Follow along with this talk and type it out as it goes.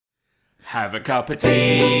Have a cup of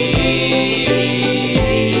tea.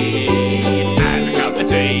 Have a cup of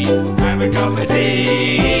tea. Have a cup of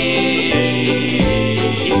tea.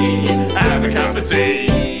 Have a cup of tea.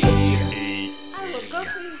 I will go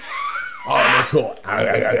for you.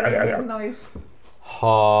 Nice.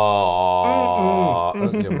 Hi.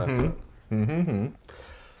 Your method.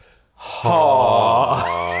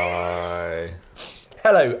 Hi.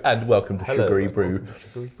 Hello and welcome to Sugary welcome Brew. to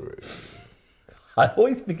Sugary Brew. I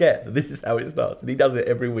always forget that this is how it starts, and he does it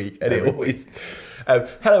every week, and it always.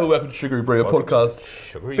 Hello and welcome to Sugary Brew, a podcast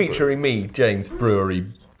Sugary featuring me, James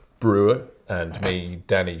Brewery Brewer. And me,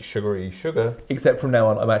 Danny Sugary Sugar. Except from now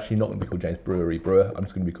on, I'm actually not going to be called James Brewery Brewer. I'm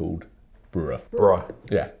just going to be called Brewer. Bruh.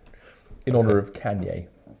 Yeah, in honour of Kanye.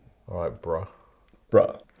 Alright, bruh.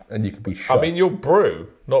 Bruh, and you can be shot. I mean, you're brew,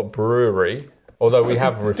 not brewery. Although we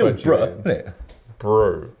have it's still referred to bruh, you. isn't it?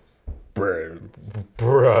 Brew. Brew.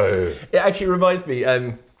 Bro. It actually reminds me.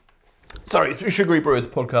 Sorry, it's Sugary Brew is a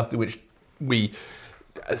podcast in which we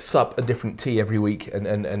sup a different tea every week and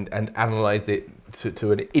analyse it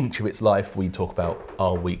to an inch of its life. We talk about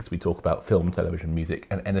our weeks. We talk about film, television, music,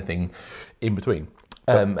 and anything in between.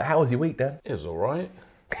 How was your week, Dan? It was alright.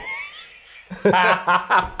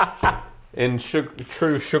 In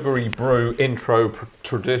true Sugary Brew intro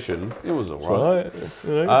tradition, it was alright.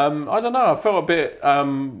 I don't know. I felt a bit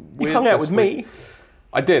weird. You hung out this with week. me.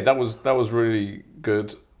 I did. That was really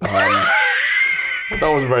good. That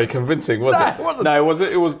wasn't very convincing, was it? it wasn't. No,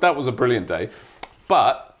 it was. That was a brilliant day.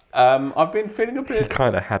 But I've been feeling a bit.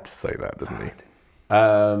 Kind of had to say that, didn't he?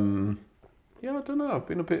 Yeah, I don't know. I've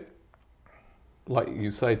been a bit, like you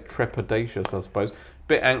say, trepidatious, I suppose.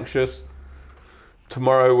 Bit anxious.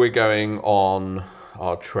 Tomorrow we're going on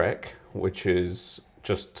our trek, which is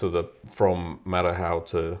just from Matterhall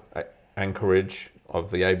to Anchorage of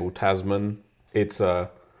the Abel Tasman. It's a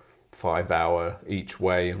 5-hour each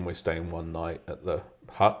way, and we're staying one night at the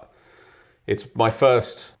hut. It's my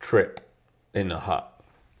first trip in a hut.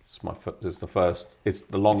 It's the first. It's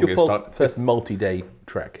the longest. Your first multi-day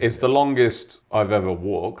trek. It's the longest I've ever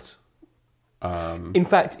walked. In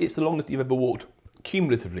fact, it's the longest you've ever walked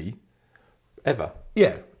cumulatively. Ever.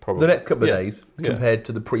 Yeah, Probably. the next couple of Yeah. days Yeah. compared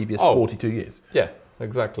to the previous Oh. 42 years. Yeah,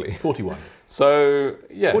 exactly. 41. So,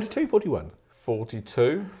 yeah. 42, 41.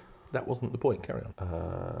 42. That wasn't the point, carry on.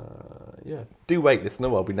 Yeah. Do wait, listener,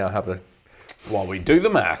 while we now have a... While we do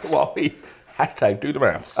the maths. While we... Hashtag do the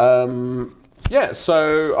maths. Yeah,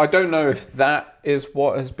 so I don't know if that is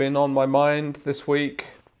what has been on my mind this week.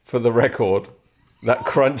 For the record, that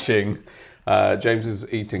crunching, James is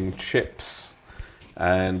eating chips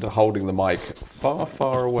and holding the mic far,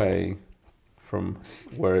 far away from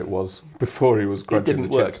where it was before he was crunching didn't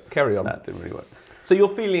the work. chips. Carry on. That didn't really work. So you're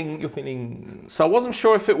feeling... So I wasn't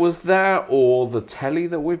sure if it was that or the telly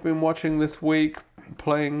that we've been watching this week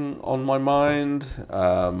playing on my mind,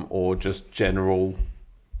 or just general,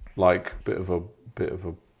 like bit of a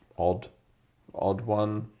odd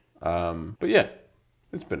one. But yeah,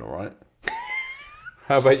 it's been all right.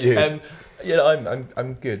 How about you?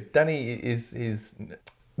 I'm good. Danny is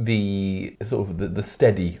the sort of the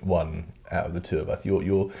steady one out of the two of us.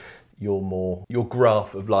 You're more, your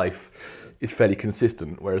graph of life is fairly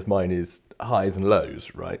consistent, whereas mine is highs and lows,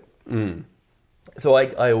 right? Mm. So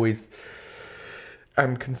I always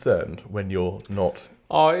am concerned when you're not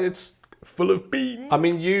It's. full of beans. I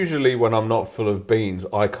mean, usually when I'm not full of beans,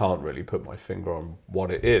 I can't really put my finger on what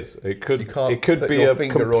it is. It could. you can't It could put be your a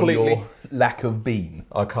finger completely. on your lack of bean.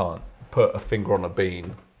 I can't put a finger on a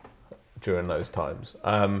bean during those times.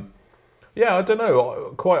 Yeah, I don't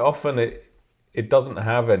know. Quite often it doesn't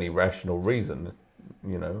have any rational reason,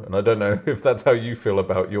 you know. And I don't know if that's how you feel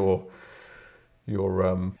about your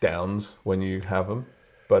downs when you have them.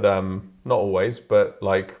 But not always. But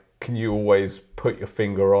like, can you always put your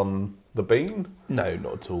finger on the bean? No,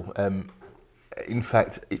 not at all. In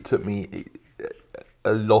fact, it took me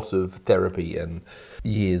a lot of therapy and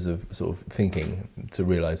years of sort of thinking to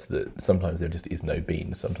realise that sometimes there just is no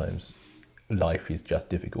bean. Sometimes life is just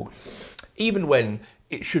difficult. Even when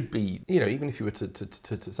it should be, you know, even if you were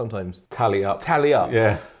to sometimes Tally up. yeah.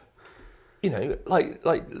 Yeah. You know, like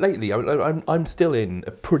lately, I'm still in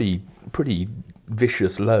a pretty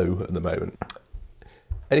vicious low at the moment.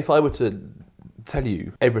 And if I were to tell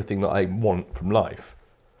you everything that I want from life,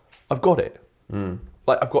 I've got it.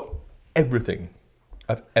 Like, I've got everything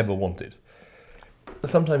I've ever wanted.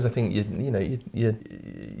 Sometimes I think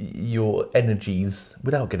your energies,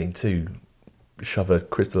 without getting too shove a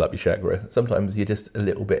crystal up your chakra, sometimes you're just a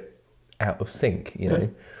little bit out of sync, you know.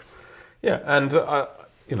 Yeah, and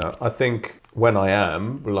I think when I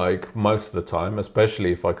am, like most of the time,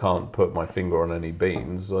 especially if I can't put my finger on any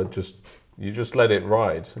beans, I just You just let it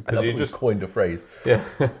ride I because love you that just we've coined a phrase. yeah.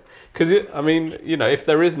 Because I mean, if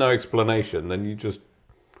there is no explanation, then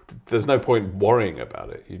there's no point worrying about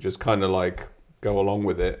it. You just kind of like go along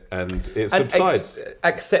with it, and it subsides.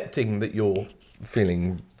 Accepting that you're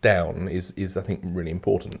feeling down is I think really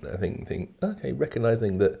important. I think okay,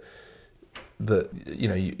 recognizing that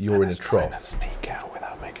you're in a Trying to trough. sneak out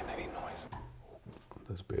without making any noise.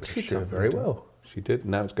 There's a bit of a She's shuffle doing very there. well. She did.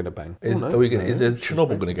 Now it's going to bang. Is, Oh, no, are we gonna, no, is a she's Chernobyl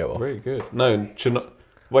very- going to go off? Very good. No,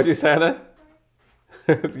 what did you say, Anna?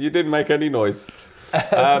 You didn't make any noise.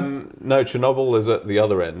 No, Chernobyl is at the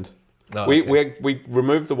other end. Oh, we okay.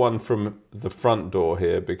 removed the one from the front door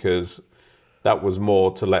here because that was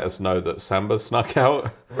more to let us know that Samba snuck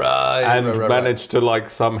out Right, and right. managed to like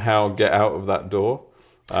somehow get out of that door,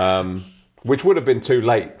 which would have been too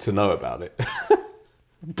late to know about it.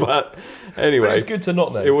 But anyway, But it's good to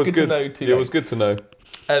not know. It was good. to know too It late. was good to know.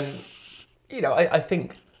 I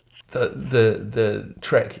think the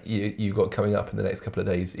trek you got coming up in the next couple of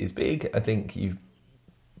days is big. I think you've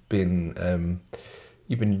been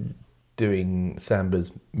doing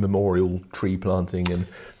Samba's memorial tree planting and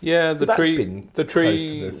Yeah, So that's been the close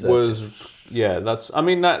tree to the surface. was. Yeah,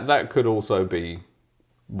 that could also be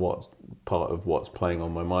what's part of what's playing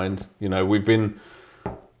on my mind.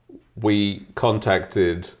 We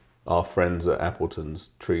contacted our friends at Appleton's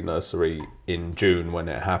Tree Nursery in June when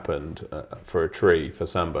it happened for a tree for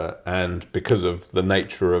Samba, and because of the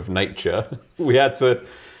nature of nature, we had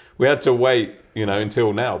to wait,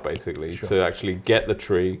 until now basically to actually get the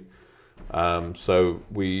tree. So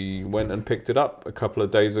we went and picked it up a couple of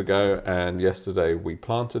days ago, and yesterday we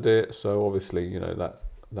planted it. So obviously,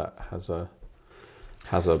 that has a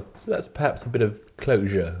so that's perhaps a bit of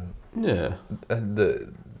closure yeah.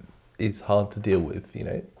 that is hard to deal with,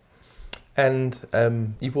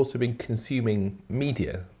 And you've also been consuming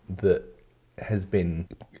media that has been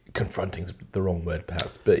confronting is the wrong word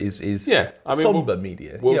perhaps, but is Yeah, I mean, somber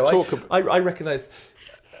media. we'll talk I recognised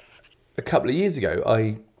a couple of years ago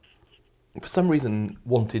I for some reason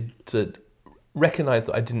wanted to recognise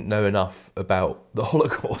that I didn't know enough about the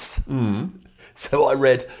Holocaust. So I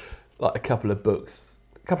read like a couple of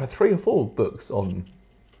 3 or 4 books on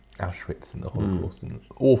Auschwitz and the Holocaust and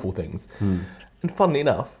awful things. And funnily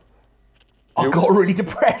enough, I got really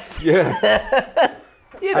depressed. Yeah,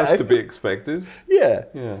 You know? has to be expected. Yeah.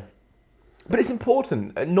 Yeah. But it's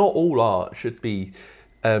important. Not all art should be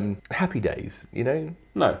happy days,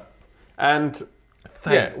 No, and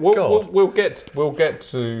Thank God. we'll get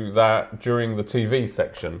to that during the TV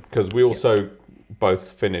section because we also both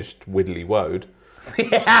finished Widdly Woad.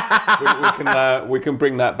 we can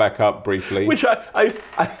bring that back up briefly. Which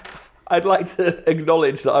I'd like to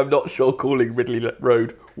acknowledge that I'm not sure calling Ridley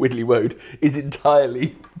Woad is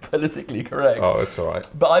entirely politically correct. Oh, it's all right.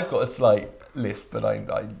 But I've got a slight lisp,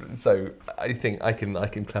 and so I think I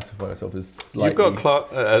can classify myself as slightly. You've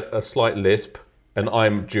got a slight lisp, and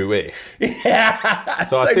I'm Jewish. Yeah.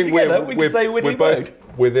 So I think together we're we can say Widdly both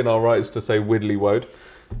Woad. within our rights to say Widdly Woad.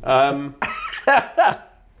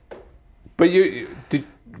 But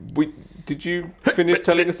did you finish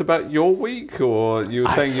telling us about your week, or you were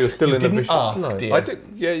saying you were still you in a didn't vicious ask, low? dear. I did.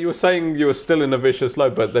 Yeah, you were saying you were still in a vicious low,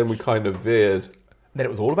 but then we kind of veered. Then it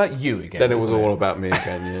was all about you again. Then it was wasn't all about me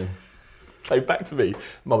again. Yeah. So back to me.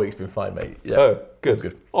 My week's been fine, mate. Yeah. Oh, good.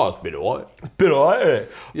 Good. Oh, it's been alright. Been alright, isn't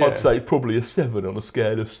it? Yeah. I'd say probably a 7 on a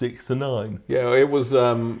scale of 6 to 9. Yeah, it was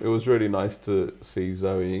really nice to see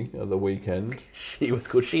Zoe at the weekend. She was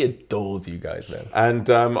cool. She adores you guys now. And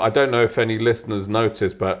I don't know if any listeners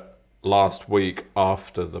noticed, but last week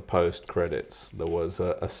after the post credits, there was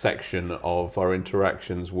a section of our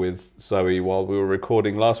interactions with Zoe while we were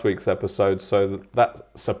recording last week's episode. So that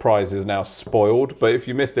surprise is now spoiled. But if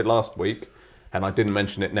you missed it last week, and I didn't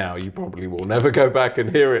mention it now, you probably will never go back and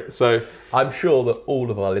hear it. So I'm sure that all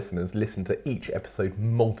of our listeners listen to each episode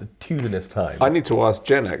multitudinous times. I need to ask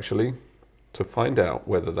Jen actually to find out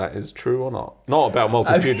whether that is true or not. Not about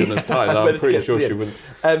multitudinous times. When I'm it pretty gets to sure the she end.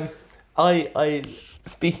 wouldn't. I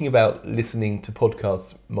speaking about listening to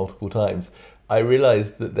podcasts multiple times, I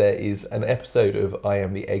realised that there is an episode of I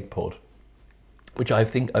Am the Egg Pod, which I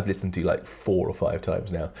think I've listened to like 4 or 5 times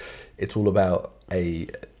now. It's all about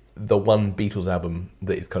the one Beatles album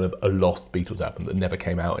that is kind of a lost Beatles album that never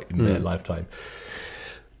came out in their lifetime,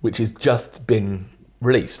 which has just been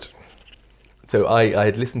released. So I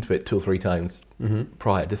had listened to it 2 or 3 times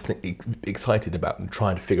prior, just excited about and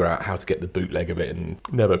trying to figure out how to get the bootleg of it, and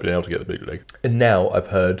never been able to get the bootleg. And now I've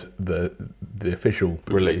heard the official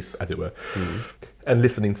bootleg, Release, as it were, and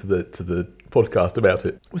listening to the podcast about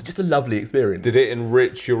it was just a lovely experience. Did it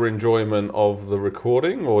enrich your enjoyment of the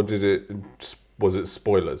recording, or was it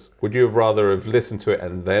spoilers? Would you have rather have listened to it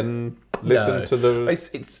and then listen to the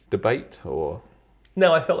It's debate, or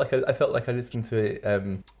no. I felt like I listened to it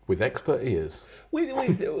with expert ears? with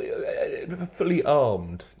fully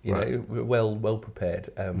armed, Right. know, well prepared.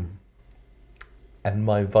 And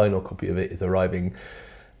my vinyl copy of it is arriving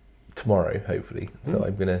tomorrow, hopefully. So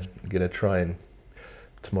I'm gonna try and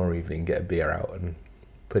tomorrow evening get a beer out and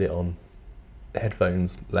put it on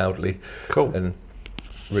headphones loudly. Cool. And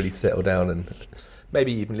really settle down and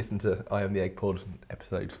maybe even listen to I Am the Egg Pod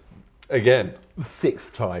episode Again, the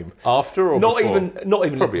 6th time. after or Not before? even listen Probably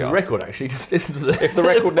to the after. record actually. Just listen to the. If the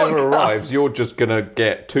record never podcast. arrives, you're just gonna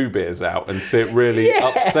get 2 beers out and sit really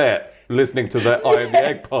upset listening to the I Am the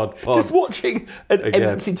Egg Pod. Just watching an Again.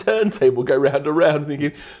 empty turntable go round and round,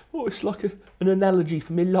 thinking, "Oh, it's like an analogy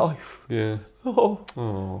for my life." Yeah. Oh,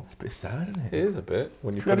 it's a bit sad, isn't It it? is a bit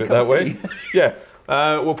when you Should we put it have that a way. cup of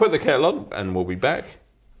Yeah. We'll put the kettle on and we'll be back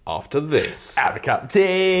after this. Have a cup of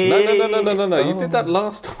tea. No. You did that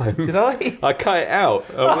last time. Did I? I cut it out.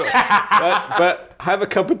 But have a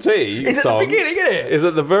cup of tea. It's at the song beginning, isn't it? Is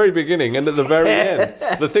at the very beginning and at the very end.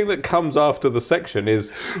 The thing that comes after the section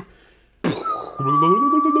is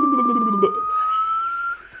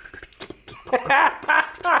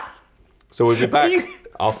so we'll be back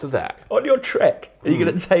after that. On your trek, are you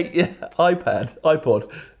going to take your iPod,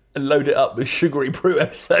 and load it up with Sugary Brew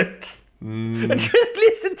episodes? And just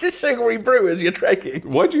listen to Sugary Brew as you're trekking?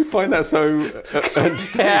 Why do you find that so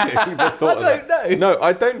entertaining? The thought of I don't that? know. No,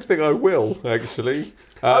 I don't think I will, actually.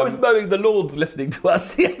 I was mowing the lawns listening to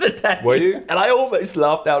us the other day. Were you? And I almost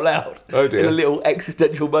laughed out loud. Oh, dear. In a little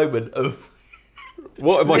existential moment of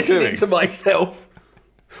What am I listening doing? to myself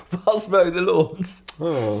whilst mowing the lawns.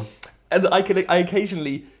 Oh, And I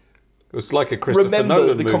occasionally it was like a Christopher remember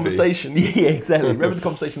Nolan the movie. conversation. Yeah, exactly. Remember the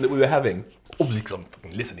conversation that we were having. Obviously, because I'm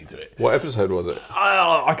fucking listening to it. What episode was it?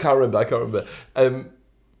 I can't remember.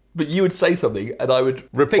 But you would say something, and I would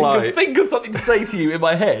Reply. think of something to say to you in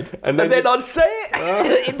my head, And and then then I'd say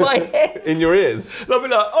it in my head. In your ears? And I'd be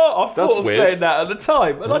like, oh, I That's thought of weird. saying that at the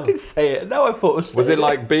time, and I did say it, and now I thought of saying Was it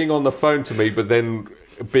like being on the phone to me, but then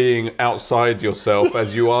being outside yourself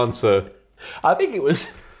as you answer? I think it was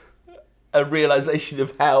a realisation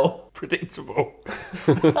of how predictable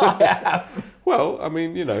I am. Well, I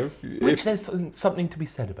mean, you know. Which there's something to be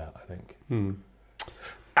said about, I think.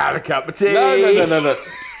 Have a cup of tea. No.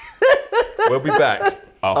 We'll be back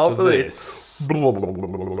after this. No,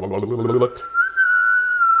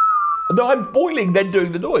 I'm boiling, then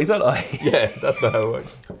doing the noise, aren't I? Yeah, that's not how it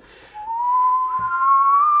works.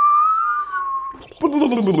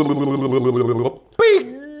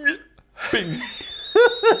 Bing! Bing.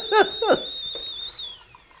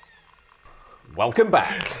 Welcome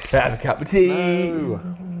back. Have a cup of tea.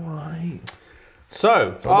 So,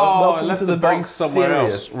 welcome I left to the the very box somewhere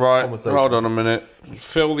else. serious Right, conversation. hold on a minute.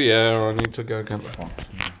 Fill the air. I need to go get the box.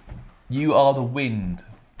 You are the wind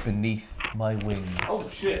beneath my wings. Oh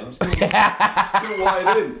shit! I'm still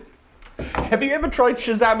wired in. Have you ever tried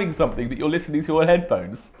Shazamming something that you're listening to on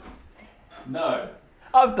headphones? No.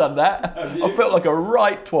 I've done that. you? I felt like a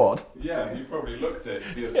right twat. Yeah, you probably looked at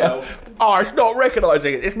it to yourself. Oh, it's not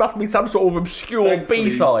recognising it. This must be some sort of obscure Thankfully,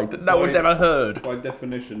 B-side that no one's ever heard. By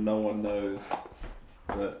definition, no one knows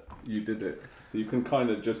that you did it. So you can kind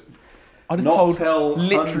of just I just not told tell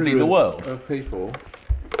literally the hundreds world. of people.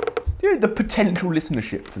 You know, the potential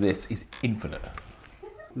listenership for this is infinite.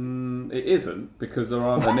 It isn't, because there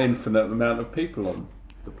aren't an infinite amount of people on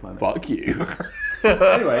the planet. Fuck you.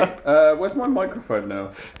 Anyway, where's my microphone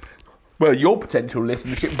now? Well, your potential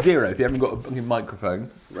listenership 0 if you haven't got a fucking microphone.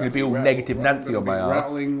 It's going to be all negative Nancy on my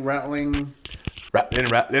ass. Rattling. Rattling.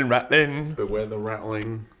 Beware the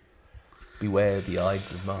rattling. Beware the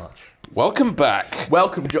Ides of March. Welcome back.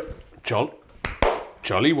 Welcome,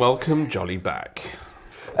 Jolly welcome, jolly back.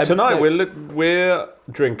 So- Tonight we're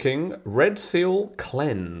drinking Red Seal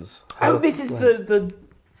Cleanse. Oh, this is the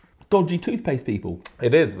dodgy toothpaste people.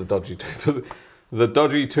 It is the dodgy the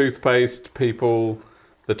dodgy toothpaste people.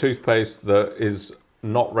 The toothpaste that is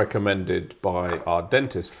not recommended by our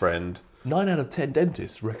dentist friend. 9 out of 10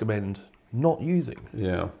 dentists recommend not using.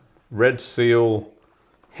 Yeah, Red Seal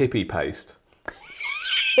hippie paste.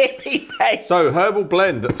 Hippie paste. So herbal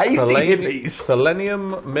blend, hippies.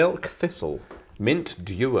 selenium milk thistle, mint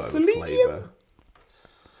duo flavour.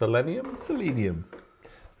 Selenium? Selenium.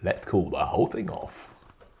 Let's call the whole thing off.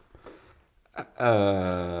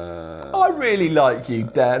 I really like you,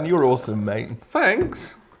 Dan. You're awesome, mate.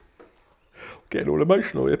 Thanks. Getting all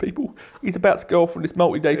emotional here, people. He's about to go off on this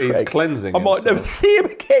multi-day He's trek. cleansing I might himself. never see him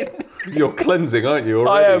again. You're cleansing, aren't you?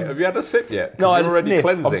 Already? I am. Have you had a sip yet? 'Cause No, I you're had a already sniff.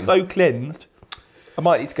 cleansing. I'm so cleansed. I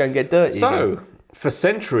might need to go and get dirty again. So, for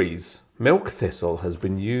centuries, Milk thistle has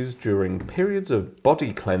been used during periods of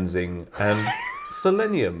body cleansing, and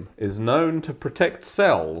selenium is known to protect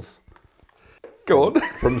cells Go on.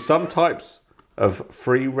 from some types of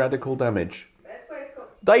free radical damage.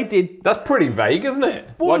 They did. That's pretty vague, isn't it?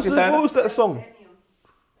 What Why'd you say was that song?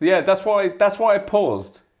 Yeah, that's why I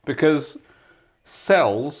paused, because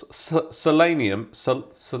cells, selenium,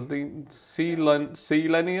 selenium.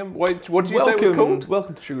 What did you say it was called?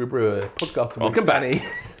 Welcome to Sugar Brewer podcast. Welcome back. Danny.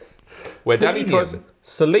 Where Danny Selenium. tries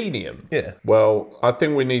selenium. Yeah. Well, I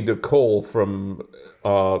think we need a call from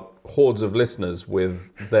our hordes of listeners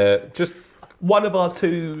with their just One of our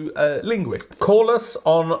two linguists. call us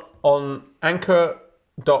on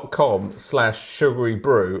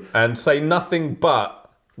anchor.com/sugarybrew and say nothing but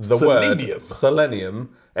the Selenium. word selenium,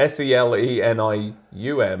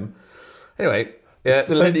 SELENIUM. Anyway,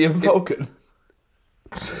 Selenium Vulcan.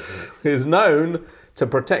 is known to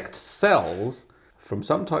protect cells from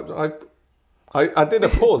some types. I did a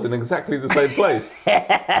pause in exactly the same place.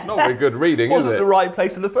 It's not very good reading, is Wasn't it? the right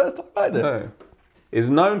place in the first time either. No. Is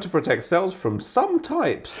known to protect cells from some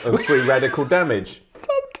types of free radical damage.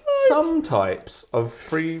 Some types of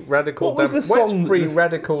free radical damage. What's free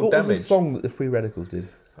radical damage? What was the song that the Free Radicals did?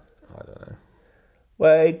 I don't know.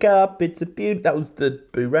 Wake up, it's a beauty. That was the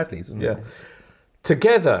Boo Radleys, wasn't Yeah. it?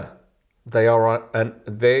 Together, they are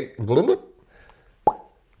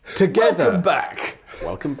Together. Welcome back.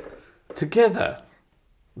 Welcome. Together,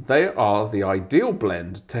 they are the ideal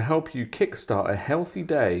blend to help you kickstart a healthy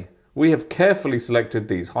day. We have carefully selected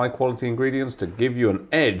these high-quality ingredients to give you an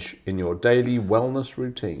edge in your daily wellness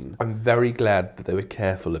routine. I'm very glad that they were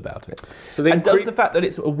careful about it. So the And does the fact that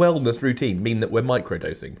it's a wellness routine mean that we're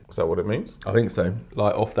microdosing? Is that what it means? I think so.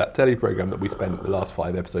 Like off that telly program that we spent the last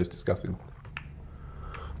 5 episodes discussing.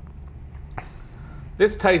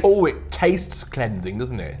 This tastes... Oh, it tastes cleansing,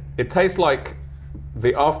 doesn't it? It tastes like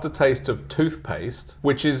the aftertaste of toothpaste,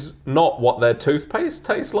 which is not what their toothpaste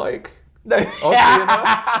tastes like. No. Oddly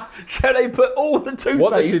enough. So they put all the toothpaste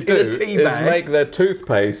What they should do in a tea is bag. make their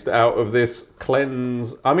toothpaste out of this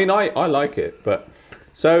cleanse. I mean, I like it, but...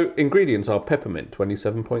 So, ingredients are peppermint,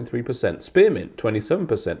 27.3%, spearmint,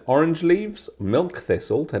 27%, orange leaves, milk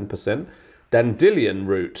thistle, 10%, dandelion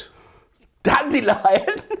root.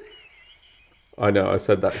 Dandelion. I know, I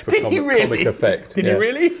said that for Did you really? comic effect. Did you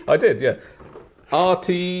really? I did, yeah.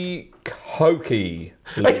 Artichoke leaves.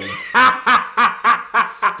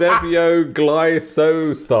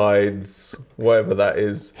 Stevioglycosides, whatever that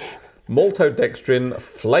is. Maltodextrin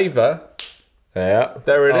flavour. Yeah,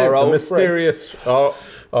 there it is. Our The old mysterious, our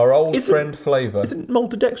old friend flavour. Isn't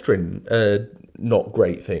maltodextrin not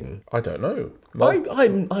great thing? I don't know.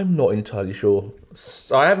 I'm not entirely sure.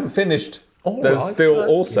 I haven't finished. All There's right, still fucking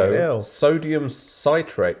also hell. sodium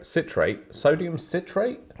citrate. Sodium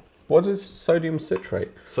citrate? What is sodium citrate?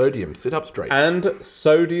 Sodium, sit up straight. And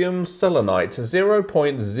sodium selenite,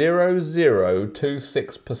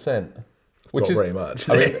 0.0026%. Which not is very much.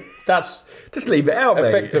 I mean, that's Just leave it out, mate.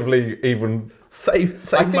 effectively even.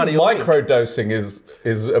 Save I think money on it. microdosing is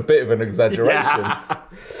a bit of an exaggeration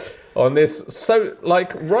on this. So,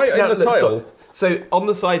 like, right Now, in the let's title. stop. So on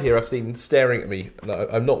the side here, I've seen staring at me. No,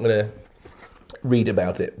 I'm not going to read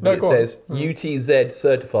about it. But No, go it on. says UTZ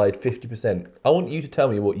certified 50%. I want you to tell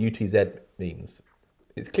me what UTZ means.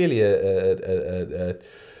 It's clearly a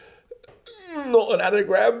not an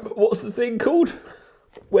anagram. What's the thing called?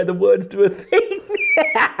 Where the words do a thing.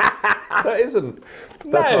 That isn't.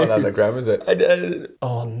 That's No. not an anagram, is it?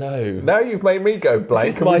 Oh no! Now you've made me go blank,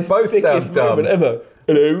 This is and we my both sound thickest dumb. moment ever.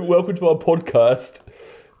 Hello, welcome to our podcast.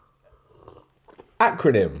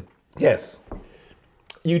 Acronym. Yes.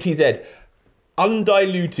 UTZ.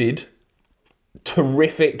 Undiluted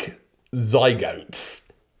terrific zygotes.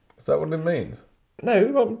 Is that what it means?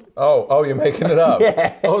 No, Oh, you're making it up.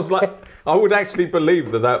 Yeah. I was like, I would actually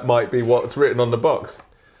believe that might be what's written on the box.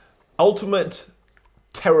 ultimate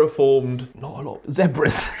terraformed, not a lot,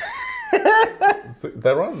 zebras.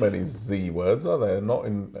 There aren't many Z words, are there? Not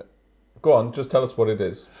in. Go on, just tell us what it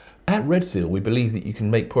is. At Red Seal, we believe that you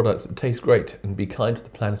can make products that taste great and be kind to the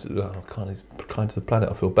planet. Oh, kind to the planet.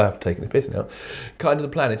 I feel bad for taking the piss now. Kind to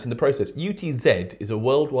the planet in the process. UTZ is a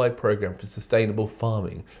worldwide program for sustainable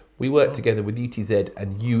farming. We work together with UTZ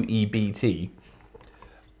and UEBT,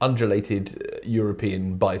 undulated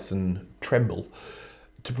European bison tremble,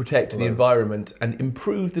 to protect the environment and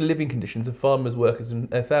improve the living conditions of farmers, workers, and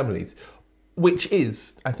their families, which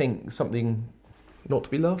is, I think, something not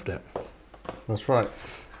to be laughed at. That's right.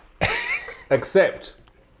 Except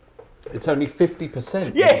it's only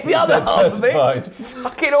 50%. Yeah, the other half of it. certified.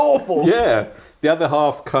 Fucking awful. Yeah, the other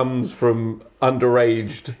half comes from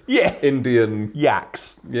underaged Yeah. Indian.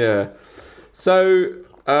 Yaks. Yeah. So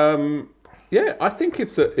Yeah, I think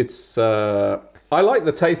it's. I like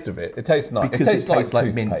the taste of it. It tastes nice. Because it tastes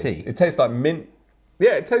like mint toothpaste. tea. It tastes like mint.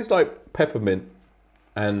 Yeah, it tastes like peppermint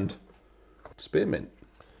and spearmint.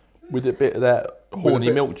 With a bit of that horny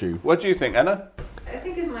bit- milk dew. What do you think, Anna? I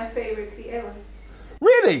think it's my favorite tea ever.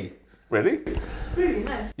 Really? Really? It's really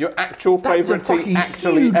nice. Your actual That's a favourite tea, fucking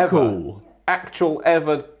actually huge ever, call. actual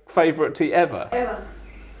ever favourite tea ever? Ever.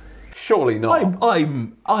 Surely not.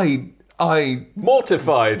 I'm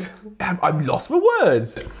Mortified. lost for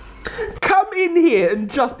words. Come in here and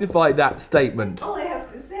justify that statement. All I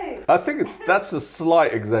have to say. I think that's a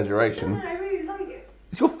slight exaggeration. I really like it.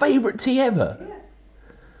 It's your favourite tea ever. Yeah.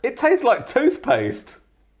 It tastes like toothpaste.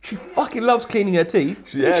 She fucking loves cleaning her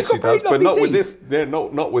teeth. Yeah, She's got she very does, but lovely not with teeth. this. Yeah,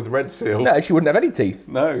 not with Red Seal. No, she wouldn't have any teeth.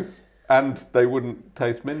 No. And they wouldn't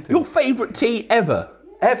taste minty. Your favourite tea ever.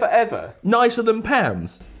 Ever. Nicer than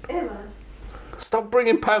Pam's. Ever. Stop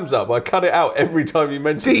bringing Pam's up. I cut it out every time you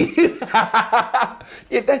mention it.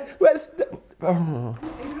 It's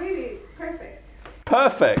really perfect.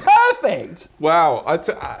 Perfect. Perfect. Wow.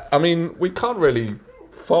 I mean, we can't really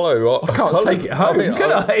follow. I can't take it home,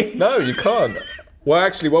 can I? No, you can't. Well,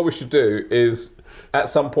 actually, what we should do is, at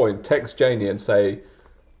some point, text Janie and say,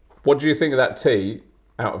 what do you think of that tea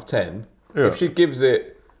out of 10? Yeah.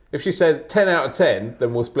 If she says 10 out of 10,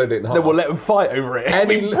 then we'll split it in half. Then we'll let them fight over it. I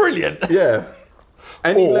mean, brilliant. Yeah.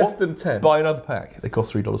 Any Or less than 10. Buy another pack. They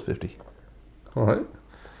cost $3.50. All right.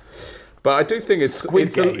 But I do think it's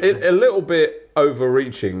Squid Game. a little bit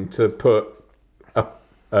overreaching to put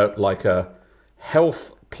like a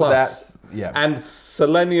Health Plus and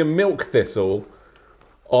Selenium Milk Thistle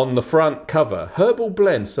on the front cover. Herbal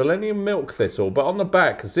blend, Selenium Milk Thistle, but on the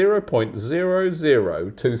back,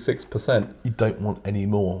 0.0026%. You don't want any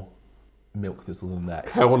more milk thistle than that.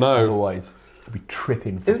 Hell no. Otherwise, you'll be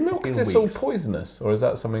tripping for Is milk fucking thistle weeks. poisonous, or is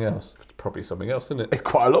that something else? It's probably something else, isn't it? It's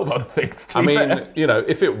quite a lot of other things. To I be mean, fair. you know,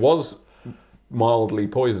 if it was mildly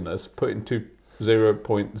poisonous, put into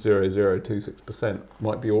 0.0026%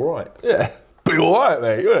 might be all right. Yeah. Be alright,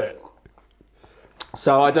 mate, wouldn't it?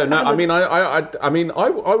 So I don't know. I mean, I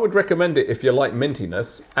would recommend it if you like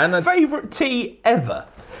mintiness. And Favourite tea ever?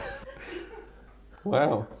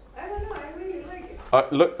 wow. I don't know. I really like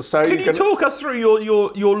it. Look, so Can you talk us through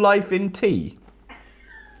your life in tea?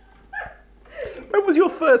 When was your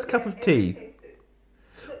first cup of tea? Taste it.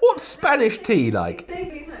 What's Spanish tea It like?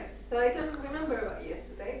 tastes really nice. So I don't remember about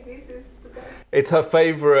yesterday. This is the best. It's her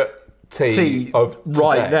favourite tea of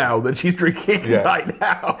right today. now that she's drinking Yeah. right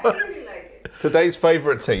now. I really like it. Today's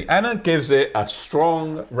favourite tea. Anna gives it a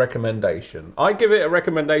strong recommendation. I give it a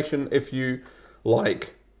recommendation if you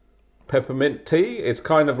like peppermint tea. It's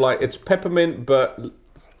kind of like, it's peppermint but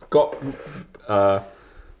got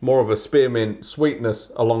more of a spearmint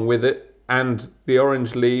sweetness along with it. And the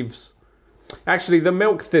orange leaves. Actually, the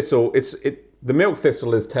milk thistle, the milk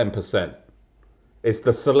thistle is 10%. It's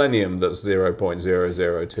the selenium that's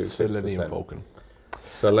 0.0026%. Selenium Vulcan.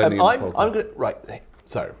 Selenium I'm Vulcan. gonna right.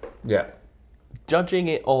 So, Yeah. judging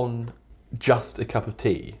it on just a cup of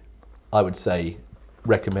tea, I would say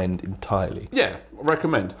recommend entirely. Yeah,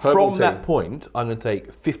 recommend. Herbal From tea. that point, I'm going to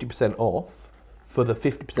take 50% off for the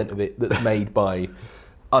 50% of it that's made by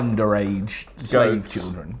underage slave Goats.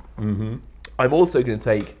 children. Mm-hmm. I'm also going to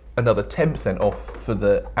take another 10% off for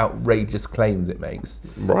the outrageous claims it makes.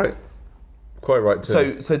 Right. Quite right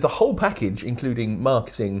too. So the whole package, including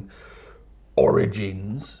marketing,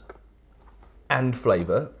 origins, and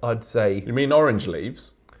flavour, I'd say. You mean orange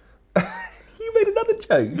leaves? You made another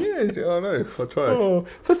joke. Yeah, I know. I'll try. Oh,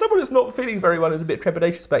 for someone that's not feeling very well and is a bit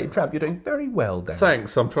trepidatious about your tramp, you're doing very well, Dan.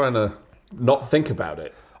 Thanks. I'm trying to not think about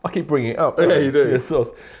it. I keep bringing it up. Yeah, you do. Your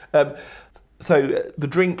sauce. So the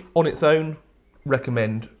drink on its own,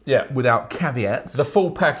 recommend. Yeah. Without caveats. The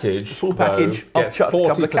full package. Full package, though, I've gets chucked a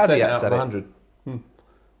couple of 40% caveats out at of it. 100.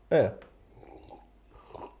 Yeah.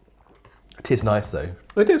 It is nice though.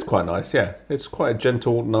 It is quite nice. Yeah, it's quite a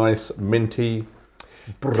gentle, nice, minty.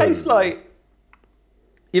 brew. Tastes like,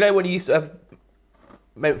 you know, when you used to have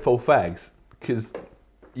menthol fags because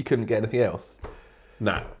you couldn't get anything else.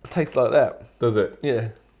 Nah. It tastes like that. Does it? Yeah.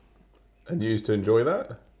 And you used to enjoy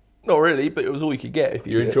that? Not really, but it was all you could get. If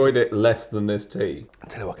You enjoyed it less than this tea. I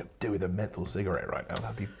tell you what I could do with a menthol cigarette right now.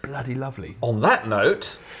 That'd be bloody lovely. On that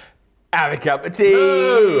note, Have a cup of tea.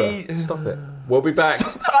 no! Stop it. We'll be back.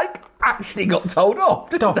 I actually got told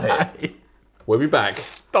off. Stop it. We'll be back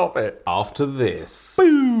Stop it. after this.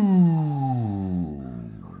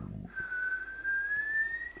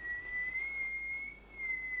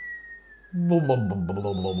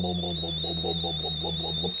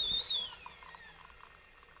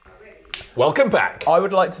 Welcome back. I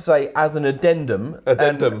would like to say, as an addendum,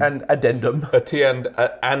 Addendum. and addendum, A T and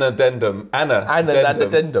an addendum. An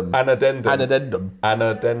addendum.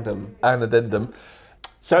 addendum.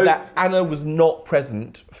 So that Anna was not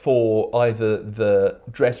present for either the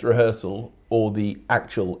dress rehearsal or the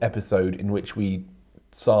actual episode in which we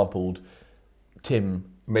sampled Tim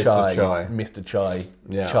Mr. Chai's Chai. Mr. Chai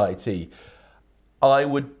Yeah. chai tea. I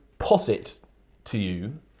would posit to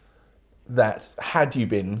you that had you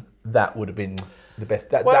been, that would have been the best.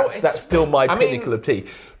 That's still my pinnacle of tea.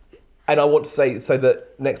 And I want to say so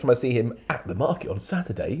that next time I see him at the market on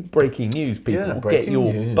Saturday, breaking news, people, Yeah, get breaking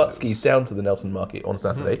your news. buttskis down to the Nelson Market on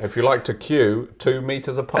Saturday. if you like to queue 2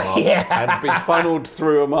 metres apart Yeah. and be funneled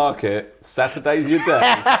through a market, Saturday's your day.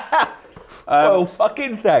 Well,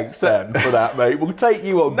 fucking thanks, Sam, for that, mate. We'll take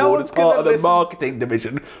you on No board one's as part gonna of the listen. marketing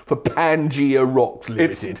division for Pangea Rocks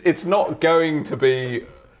Limited. It's not going to be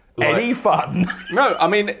like, Any fun? No, I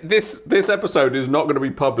mean this episode is not going to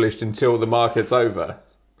be published until the market's over.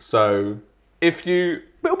 So if you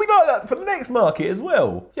But it'll be like that for the next market as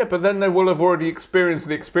well, yeah, but then they will have already experienced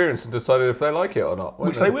the experience and decided if they like it or not. won't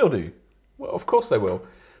which they will do. Well, of course they will,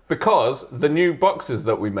 because the new boxes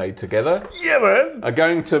that we made together Yeah, man. are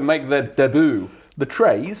going to make their debut. The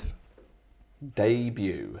trays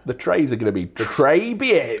Debut. are going to be tray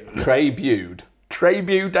bien. Debuted. Tray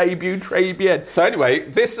bien. So anyway,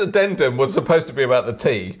 this addendum was supposed to be about the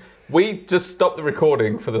tea. We just stopped the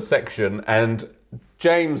recording for the section, and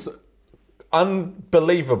James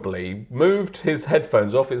unbelievably moved his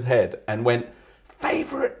headphones off his head and went,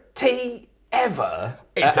 "Favourite tea ever?"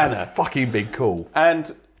 It's at a Anna. fucking big call.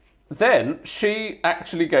 And then she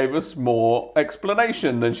actually gave us more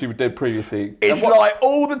explanation than she did previously. It's And what- like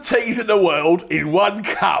all the teas in the world in one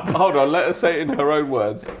cup. Hold on, let her say it in her own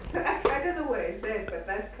words. I don't know what I said, but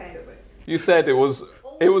that's kind of it. You said it was.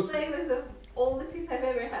 All It was. the flavors of all the teas I've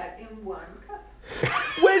ever had in one cup.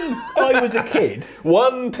 When I was a kid,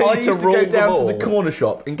 One tea I to used to rule go them down all. to the corner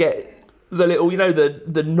shop and get the little,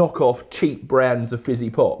 the knockoff cheap brands of fizzy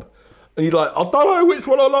pop. And you're like, I don't know which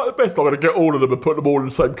one I like the best. I'm going to get all of them and put them all in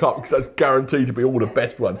the same cup because that's guaranteed to be all the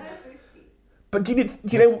best ones. That's whiskey. But do you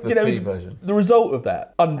the know tea version. the result of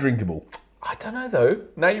that? Undrinkable. I don't know though.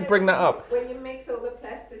 Now you bring that up. When you mix all the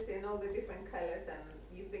plasticine, all the different colors, and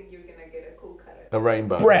you think you're gonna get a cool color. A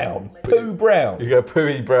rainbow. Brown. Poo brown. You go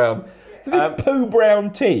pooey brown. So this poo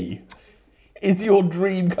brown tea is your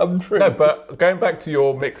dream come true. No, but going back to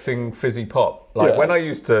your mixing fizzy pop, like Yeah. when I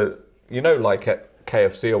used to, like at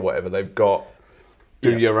KFC or whatever, they've got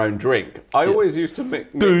do your own drink. I always used to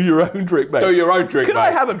mix. Do your own drink, mate. Do your own drink, Can mate.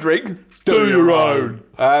 I have a drink? Do your own.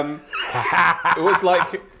 It was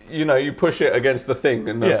like, you push it against the thing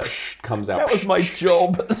and Yeah. comes out. That was my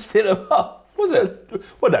job at the cinema. Was it?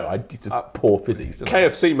 Well, no, I used to pour fizzies. didn't I?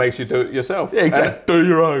 KFC makes you do it yourself. Yeah, exactly. Do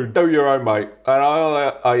your own. And do your own, mate. And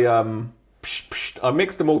I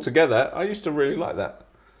mixed them all together. I used to really like that.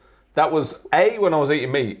 That was A, when I was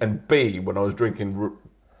eating meat, and B, when I was drinking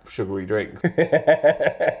sugary drinks.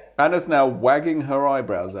 Anna's now wagging her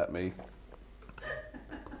eyebrows at me.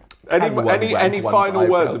 Any one's final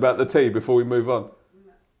words eyebrows. about the tea before we move on?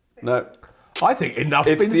 No. I think enough's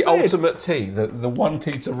It's been the said. ultimate tea, the one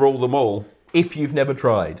tea to rule them all. If you've never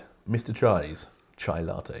tried Mr. Chai's chai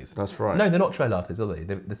lattes. That's right. No, they're not chai lattes, are they?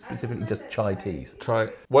 They're specifically just chai teas. Try.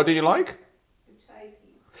 What do you like? The chai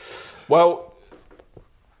tea. Well,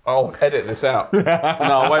 I'll edit this out. No,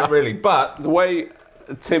 I won't really. But the way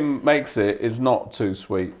Tim makes it is not too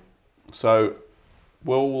sweet. So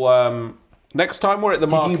we'll next time we're at the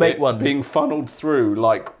Did you market make one? being funneled through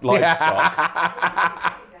like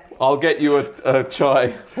livestock, I'll get you a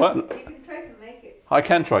chai. What? You can try to make it. I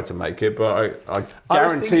can try to make it, but I I was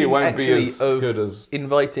guarantee it thinking won't be actually as of good as.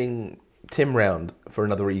 inviting Tim round for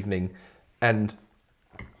another evening and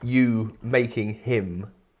you making him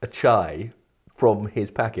a chai from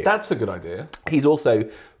his packet. That's a good idea. He's also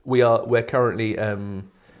we're currently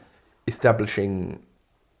establishing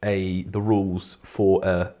the rules for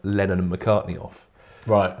Lennon and McCartney off.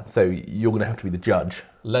 Right. So you're going to have to be the judge.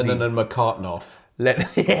 Lennon and McCartnoff.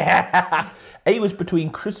 Yeah. He was between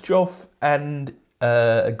Khrushchev and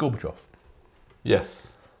Gorbachev.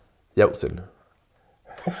 Yes. Yeltsin.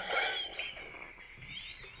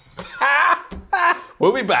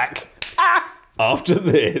 We'll be back after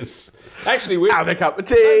this. Actually, we're. Have a cup of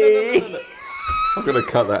tea. No. I'm going to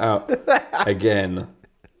cut that out again.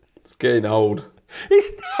 It's getting old.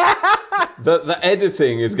 The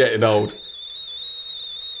editing is getting old.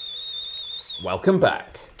 Welcome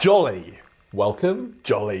back. Jolly. Welcome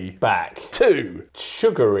Jolly. back. Two.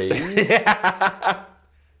 Sugary.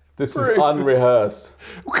 This is unrehearsed.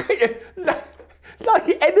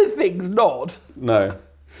 Like anything's not. No.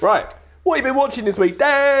 Right. What have you been watching this week,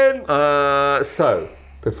 Dan? So,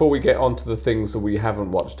 before we get on to the things that we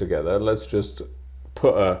haven't watched together, let's just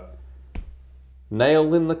put a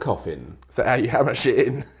nail in the coffin. Is that how you hammer shit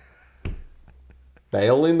in?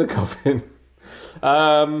 Nail in the coffin.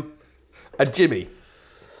 And Jimmy.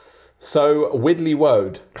 So, Widley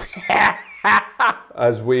Wode,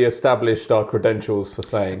 as we established our credentials for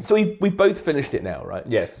saying. So we've both finished it now, right?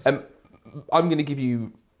 Yes. I'm going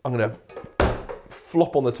to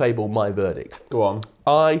flop on the table my verdict. Go on.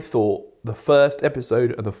 I thought the first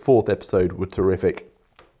episode and the fourth episode were terrific.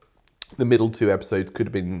 The middle two episodes could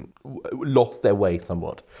have been lost their way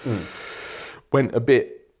somewhat. Went a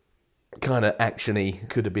bit kind of actiony.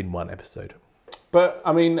 Could have been one episode. But,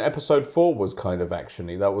 I mean, episode 4 was kind of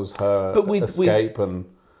actiony. That was her escape and...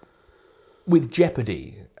 With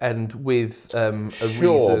jeopardy and with a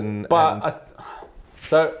reason. But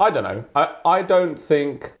so I don't know. I don't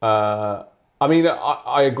think. I mean,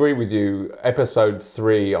 I agree with you. Episode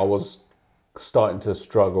 3, I was starting to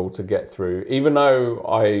struggle to get through, even though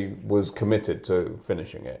I was committed to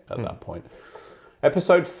finishing it at that point.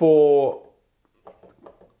 Episode 4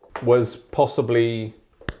 was probably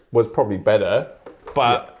better,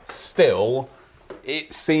 but still,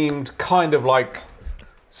 it seemed kind of like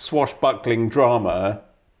swashbuckling drama.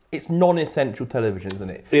 It's non-essential television, isn't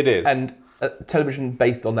it? It is. And television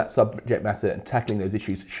based on that subject matter and tackling those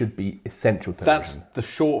issues should be essential television. That's the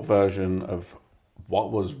short version of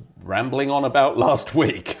what was rambling on about last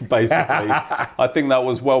week, basically. I think that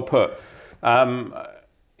was well put.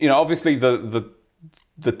 Obviously the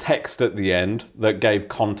text at the end that gave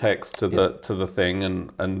context to the thing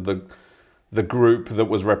and the group that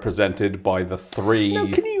was represented by the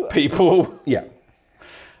three people. Yeah.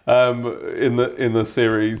 In the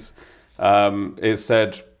series, it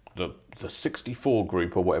said the 64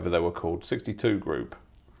 group or whatever they were called, 62 group,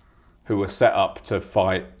 who were set up to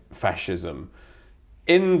fight fascism.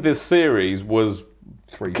 In this series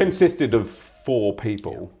consisted of 4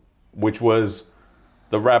 people, which was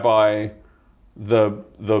the rabbi, the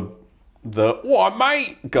what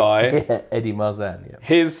mate guy, Eddie Marzan, yeah.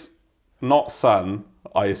 His not son,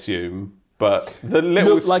 I assume, but the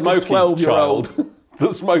little Looked like a smoking 12-year-old. child.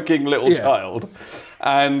 The smoking little child,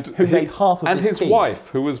 and who made half of and his his team. wife,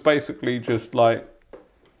 who was basically just like,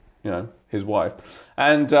 his wife,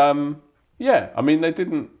 and I mean, they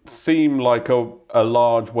didn't seem like a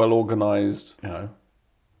large, well organised,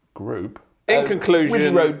 group. In conclusion,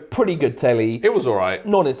 Widley Wode, pretty good telly. it was all right.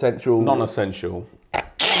 Non-essential. Non-essential.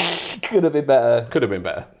 Could have been better. Could have been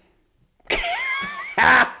better.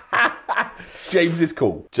 James's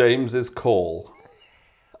Call. James's Call.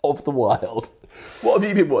 Of the Wild. What have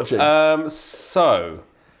you been watching? So,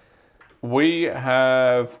 we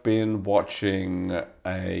have been watching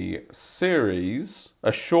a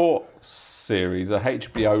short series, a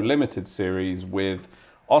HBO limited series with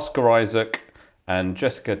Oscar Isaac and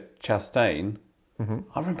Jessica Chastain. Mm-hmm.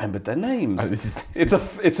 I remembered their names. Oh,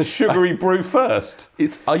 it's a sugary brew first.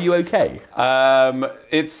 Are you okay?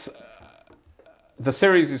 The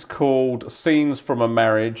series is called Scenes from a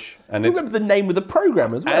Marriage, and I remember the name of the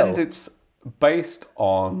program as well. And it's based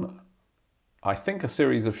on, I think, a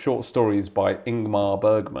series of short stories by Ingmar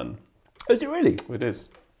Bergman. Oh, is it really? It is.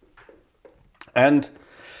 And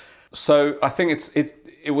so I think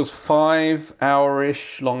it was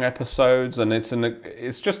 5-hour-ish long episodes, and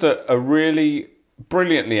it's just a really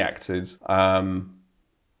brilliantly acted,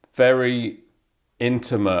 very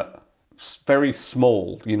intimate, very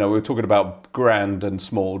small. We're talking about grand and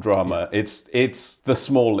small drama. Yeah. It's the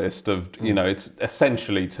smallest of, it's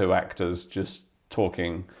essentially 2 actors just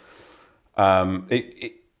talking.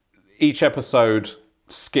 Each episode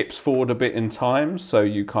skips forward a bit in time, so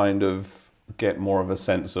you kind of get more of a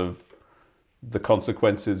sense of the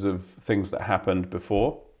consequences of things that happened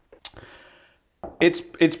before. It's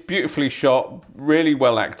beautifully shot, really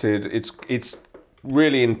well acted. It's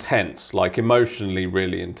really intense, like emotionally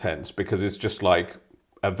really intense, because it's just like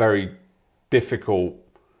a very difficult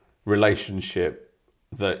relationship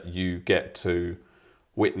that you get to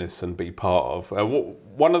witness and be part of.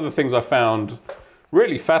 One of the things I found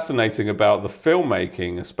really fascinating about the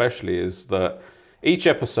filmmaking especially is that each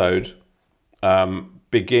episode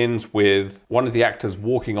begins with one of the actors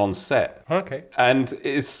walking on set. Okay. And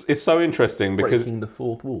it's so interesting because... Breaking the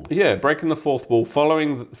fourth wall. Yeah, breaking the fourth wall,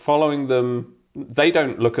 following them. They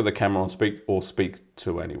don't look at the camera or speak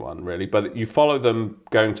to anyone, really, but you follow them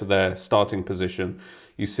going to their starting position.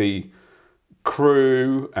 You see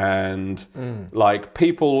crew and like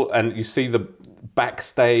people, and you see the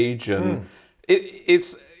backstage, and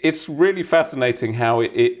it's really fascinating how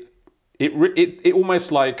it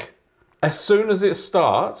almost like as soon as it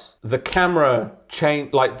starts, the camera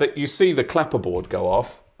change, like that. You see the clapperboard go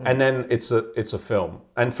off, and then it's a film.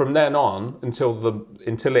 And from then on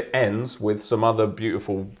until it ends with some other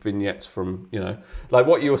beautiful vignettes from, you know, like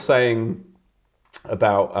what you were saying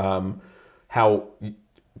about how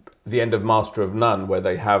the end of Master of None, where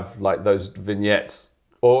they have like those vignettes.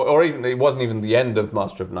 Or even, it wasn't even the end of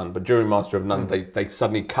Master of None, but during Master of None, they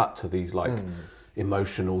suddenly cut to these like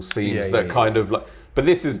emotional scenes kind of like. But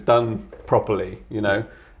this is done properly, you know,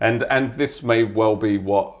 and this may well be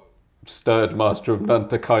what stirred Master of None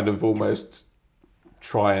to kind of almost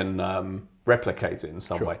try and replicate it in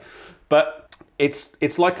some way. But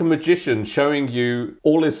it's like a magician showing you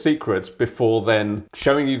all his secrets before then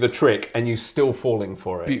showing you the trick, and you still falling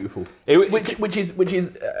for it. Beautiful. Which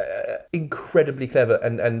is incredibly clever,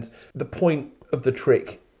 and the point of the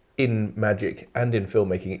trick in magic and in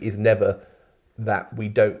filmmaking is never that we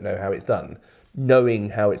don't know how it's done. Knowing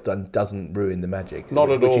how it's done doesn't ruin the magic. Not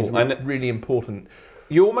at all. Which is really important.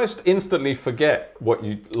 You almost instantly forget what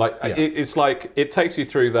you like. Yeah. It's like it takes you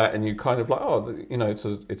through that, and you kind of like, oh, you know, it's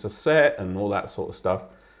a set and all that sort of stuff,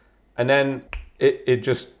 and then it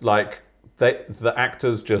just like the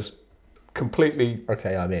actors just completely.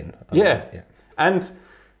 Okay, I'm in. Yeah, and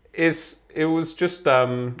it was just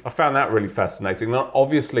I found that really fascinating. Not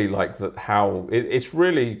obviously like that how it's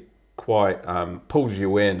really quite pulls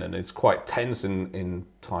you in, and it's quite tense in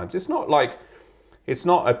times. It's not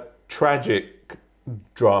a tragic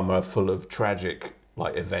drama full of tragic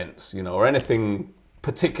like events, you know, or anything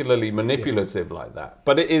particularly manipulative like that.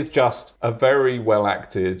 But it is just a very well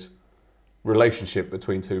acted relationship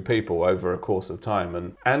between two people over a course of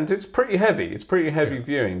time, and it's pretty heavy. It's pretty heavy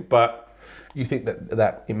viewing. But you think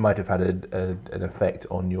that it might have had an effect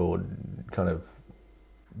on your kind of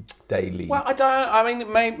daily? Well, I don't. I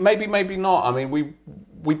mean, maybe not. I mean,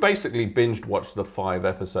 we basically binged watched the 5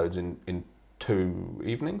 episodes in 2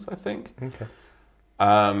 evenings, I think. Okay.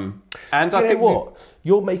 And I think what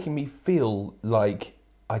you're making me feel like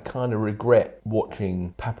I kind of regret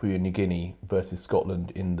watching Papua New Guinea versus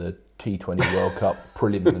Scotland in the T20 World Cup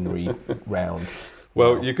preliminary round.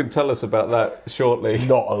 Well, you can tell us about that shortly. It's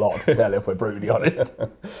not a lot to tell if we're brutally honest.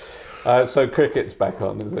 So cricket's back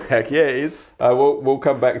on, is it? Heck yeah, it is. We'll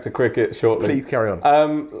come back to cricket shortly. Please carry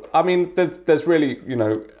on. I mean, there's really, you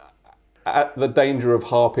know, at the danger of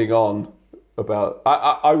harping on about.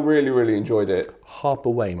 I really enjoyed it. Harp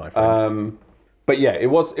away, my friend. But yeah, it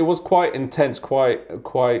was quite intense, quite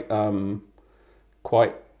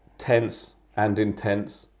tense and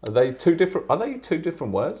intense. Are they two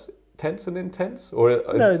different words? Tense and intense, or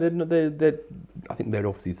no? They're I think they're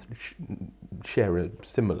obviously share a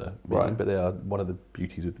similar meaning, right. But they are one of the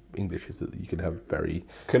beauties of English is that you can have very.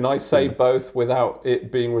 Can I say both without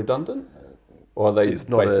it being redundant, or are they it's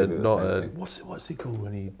not basically not the same thing? What's it called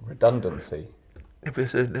when you redundancy? If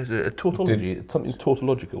there's a tautology, something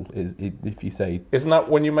tautological is if you say. Isn't that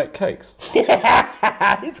when you make cakes?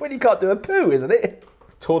 It's when you can't do a poo, isn't it?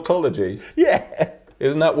 Tautology. Yeah.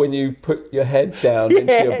 Isn't that when you put your head down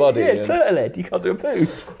into your body? Yeah, turtle head. You can't do a poo.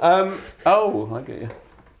 Oh, I get you.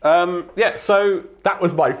 Yeah, so that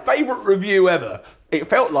was my favourite review ever. It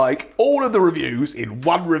felt like all of the reviews in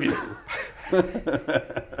one review.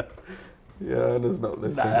 Yeah, Anna's not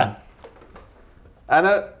listening. Nah.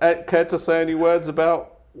 Anna, care to say any words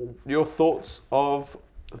about your thoughts of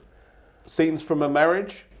scenes from a